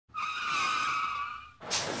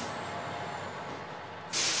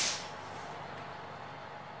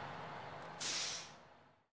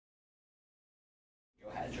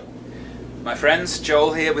My friends,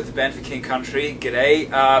 Joel here with the band for King Country.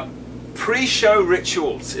 G'day. Pre-show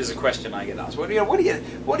rituals is a question I get asked. What do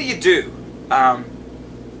you do?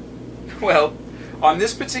 Well, on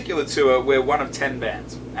this particular tour, we're one of 10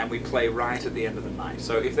 bands, and we play right at the end of the night.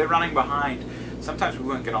 So if they're running behind, sometimes we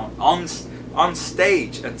won't get on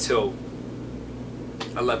stage until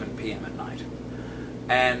 11 p.m. at night.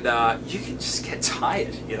 And you can just get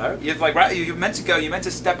tired, you know. You're like, right, you're meant to go, you're meant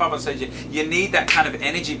to step up on stage. You need that kind of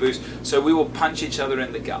energy boost. So we will punch each other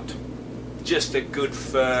in the gut. Just a good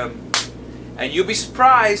firm. And you'll be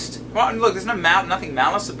surprised. Well, look, there's nothing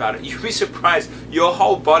malice about it. You'll be surprised. Your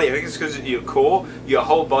whole body, I think it's because of your core, your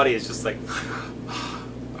whole body is just like,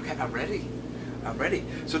 okay, I'm ready. I'm ready.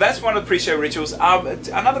 So that's one of the pre-show rituals.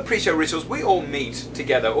 Another pre-show rituals, we all meet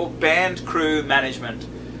together, all band, crew, management.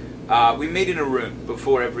 We meet in a room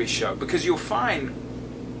before every show, because you'll find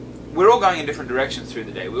we're all going in different directions through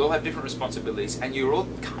the day. We all have different responsibilities, and you're all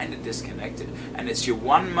kind of disconnected. And it's your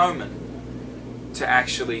one moment to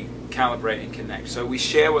actually calibrate and connect. So we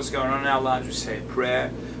share what's going on in our lives. We say a prayer.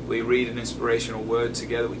 We read an inspirational word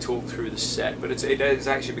together. We talk through the set. But it has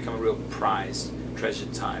actually become a real prized,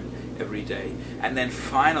 treasured time every day. And then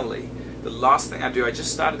finally, the last thing I do, I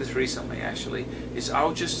just started this recently actually, is I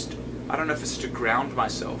don't know if it's to ground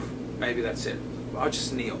myself. Maybe that's it. I'll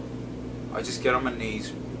just kneel. I'll just get on my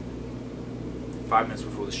knees 5 minutes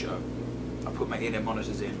before the show. I'll put my in-ear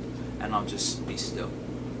monitors in, and I'll just be still.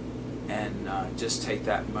 And just take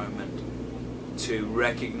that moment to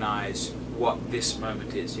recognize what this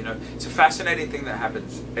moment is. You know, it's a fascinating thing that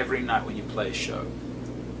happens every night when you play a show.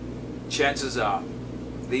 Chances are,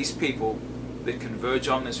 these people that converge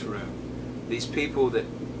on this room, these people that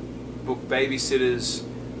book babysitters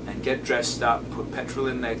and get dressed up, put petrol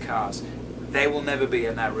in their cars, they will never be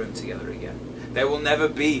in that room together again. They will never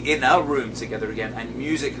be in our room together again, and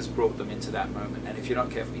music has brought them into that moment, and if you're not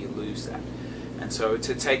careful, you lose that. And so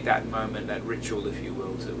to take that moment, that ritual, if you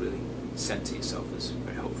will, to really center yourself is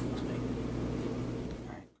very helpful to me.